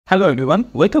Hello everyone,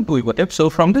 welcome to IDX. So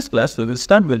from this class, we will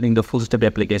start building the full stack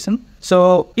application.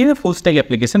 So in a full stack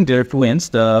application, there are two ends,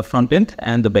 the front end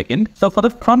and the back end. So for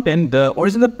the front end, the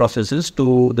original process is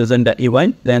to design the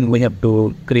UI. Then we have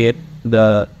to create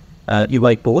the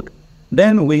UI code.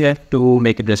 Then we have to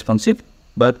make it responsive.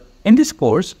 But in this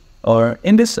course or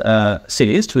in this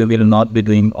series, we will not be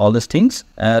doing all these things.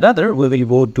 Rather, we will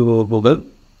go to Google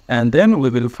and then we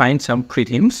will find some free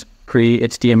themes. Free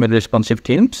HTML responsive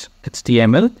themes,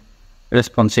 HTML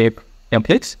responsive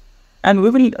templates, and we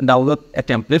will download a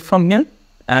template from here,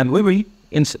 and we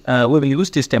will use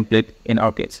this template in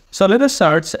our case. So let us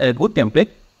search a good template.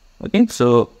 Okay,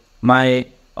 so my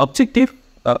objective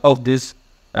of this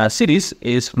series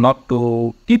is not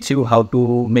to teach you how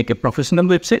to make a professional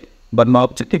website, but my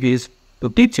objective is to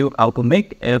teach you how to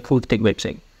make a full stack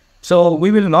website. So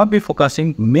we will not be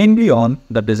focusing mainly on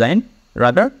the design,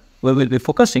 rather we will be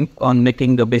focusing on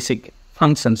making the basic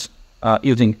functions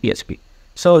using PHP.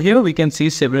 So here we can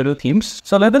see several themes.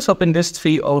 So let us open this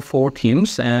 3 or 4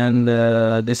 themes, and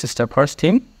this is the first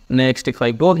theme. Next, if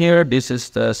I go here, this is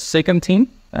the second theme,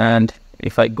 and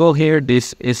if I go here,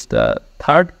 this is the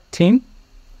third theme,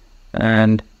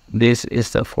 and this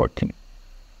is the fourth theme.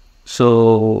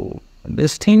 So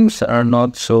these themes are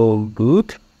not so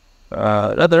good.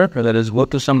 Rather, let us go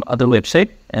to some other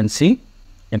website and see.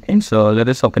 Okay, so let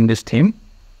us open this theme,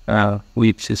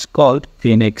 which is called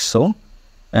Phoenixo,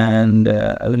 and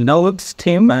I will download this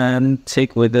theme and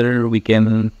check whether we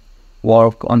can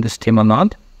work on this theme or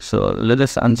not. So let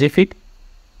us unzip it,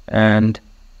 and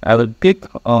I will click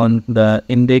on the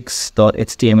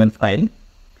index.html file.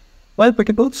 Well,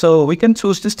 pretty cool. So we can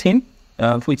choose this theme,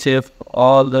 which have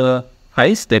all the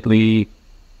files that we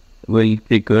will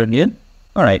require here.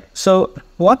 All right. So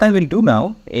what I will do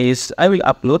now is I will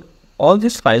upload all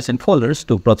these files and folders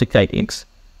to project IDX.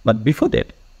 But before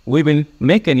that, we will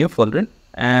make a new folder,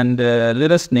 and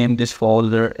let us name this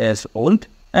folder as old.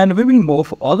 And we will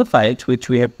move all the files which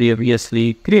we have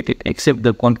previously created except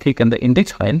the config and the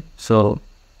index file. So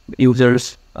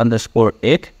users underscore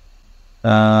 8,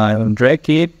 drag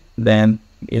it, then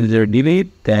user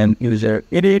delete, then user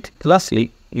edit,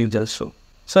 lastly user show.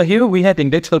 So here we have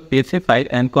index.php file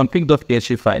and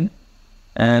config.php file,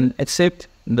 and except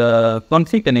the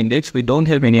config and index, we don't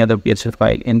have any other PHP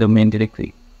file in the main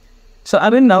directory. So I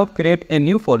will now create a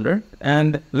new folder,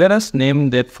 and let us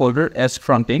name that folder as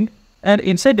frontend. And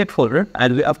inside that folder, I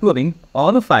will be uploading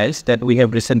all the files that we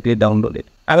have recently downloaded.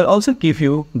 I will also give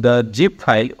you the zip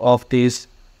file of this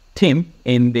theme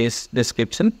in this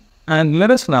description. And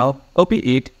let us now copy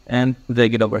it and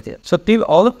drag it over here. So till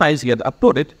all the files get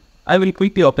uploaded, I will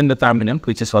quickly open the terminal,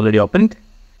 which is already opened.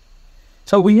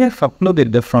 So we have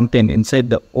uploaded the front end inside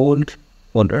the old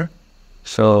folder.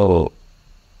 So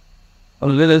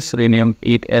let us rename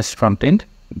it as front end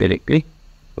directly,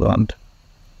 front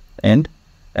end,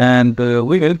 and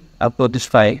we will upload this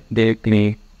file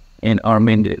directly in our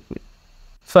main directory.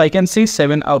 So I can see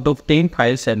 7 out of 10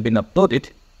 files have been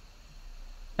uploaded.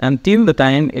 Until the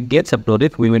time it gets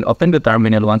uploaded, we will open the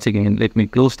terminal once again. Let me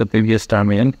close the previous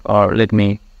terminal, or let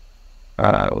me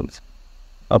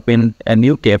open a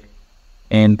new tab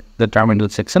in the terminal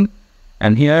section,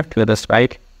 and here let us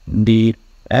write df,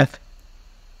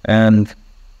 and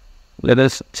let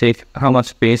us check how much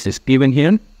space is given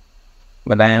here.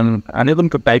 But I am unable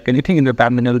to type anything in the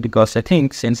terminal because I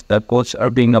think since the codes are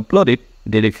being uploaded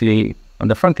directly on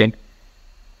the front end.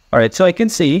 Alright, so I can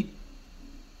see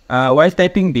while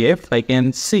typing df, I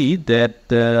can see that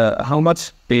how much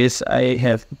space I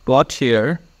have got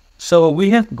here. So we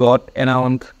have got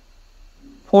around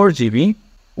 4 GB.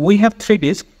 We have 3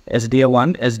 disks,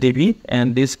 SD1, SDB,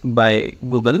 and disk by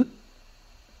Google.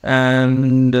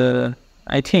 And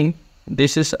I think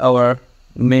this is our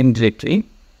main directory.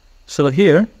 So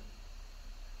here,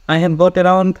 I have got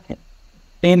around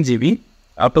 10 GB.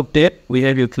 Out of that, we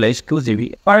have utilized 2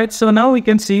 GB. Alright, so now we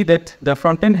can see that the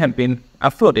front end have been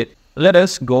uploaded. Let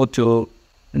us go to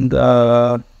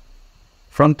the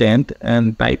front end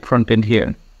and type front end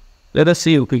here. Let us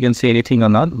see if we can see anything or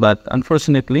not, but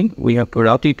unfortunately, we have to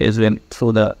route it as well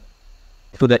through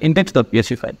the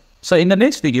index.php file. So in the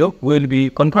next video, we will be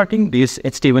converting these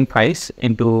HTML files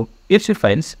into PHP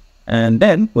files, and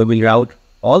then we will route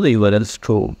all the URLs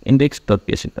through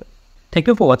index.php file. Thank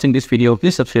you for watching this video.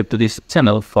 Please subscribe to this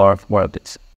channel for more updates.